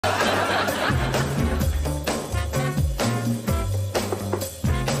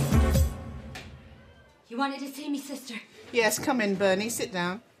wanted to see me sister. Yes, come in, Bernie. Sit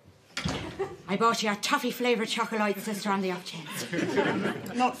down. I bought you a toffee-flavoured chocolate, sister, on the off chance.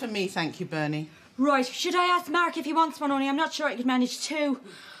 Not for me, thank you, Bernie. Right, should I ask Mark if he wants one, only I'm not sure I could manage two.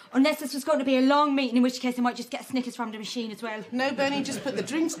 Unless this was going to be a long meeting, in which case I might just get a Snickers from the machine as well. No, Bernie, just put the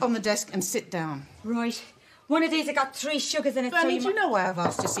drinks on the desk and sit down. Right. One of these has got 3 sugars in it. Bernie, so do you know why I've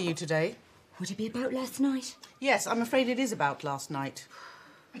asked to see you today? Would it be about last night? Yes, I'm afraid it is about last night.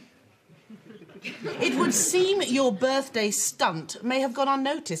 It would seem your birthday stunt may have gone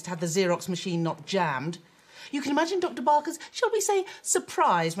unnoticed had the Xerox machine not jammed. You can imagine Dr. Barker's, shall we say,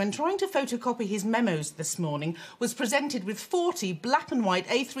 surprise when trying to photocopy his memos this morning was presented with 40 black and white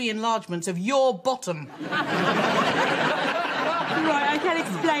A3 enlargements of your bottom. Right, I can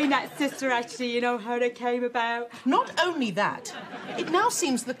explain that, sister, actually, you know, how they came about. Not only that, it now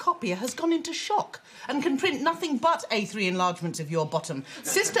seems the copier has gone into shock and can print nothing but A3 enlargements of your bottom.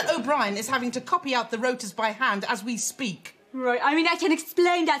 Sister O'Brien is having to copy out the rotors by hand as we speak. Right, I mean, I can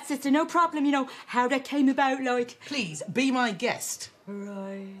explain that, sister, no problem, you know, how that came about, like... Please, be my guest.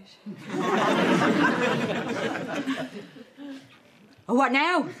 Right. Oh, what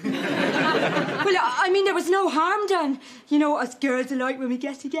now? Well, I mean, there was no harm done. You know, us girls alike when we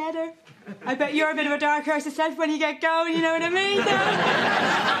get together. I bet you're a bit of a dark horse yourself when you get going, you know what I mean?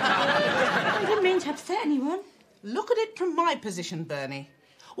 I didn't mean to upset anyone. Look at it from my position, Bernie.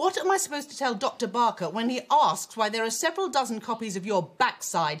 What am I supposed to tell Dr. Barker when he asks why there are several dozen copies of your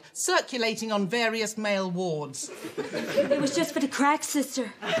backside circulating on various male wards? It was just for the crack,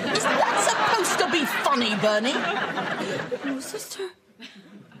 sister. Is that supposed to be funny, Bernie? No, sister.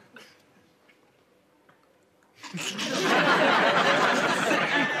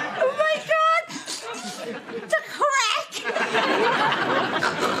 Oh, my God! The crack!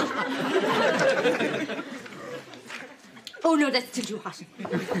 Oh, no, that's still too hot.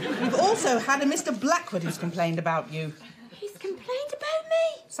 We've also had a Mr. Blackwood who's complained about you. He's complained about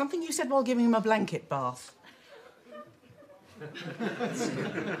me? Something you said while giving him a blanket bath.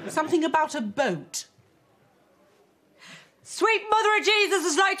 Something about a boat. Sweet Mother of Jesus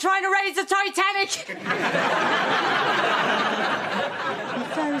is like trying to raise the Titanic. I'm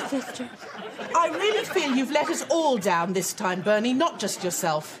sorry, sister. I really feel you've let us all down this time, Bernie, not just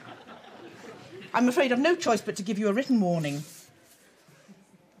yourself. I'm afraid I've no choice but to give you a written warning.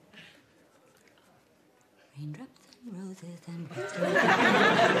 Raindrops and roses and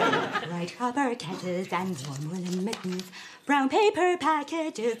white copper kettles and warm woolen mittens, brown paper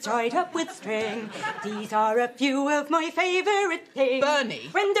packages tied up with string. These are a few of my favourite things. Bernie!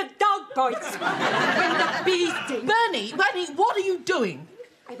 When the dog bites, when the bee stings. Bernie, what are you doing?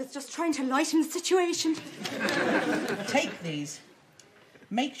 I was just trying to lighten the situation. Take these.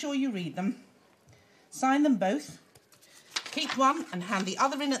 Make sure you read them. Sign them both. Keep one and hand the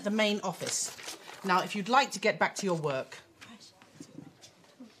other in at the main office. Now, if you'd like to get back to your work.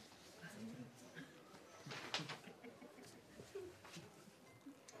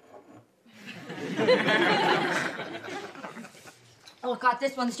 Oh, God,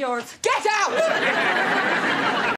 this one's yours. Get out!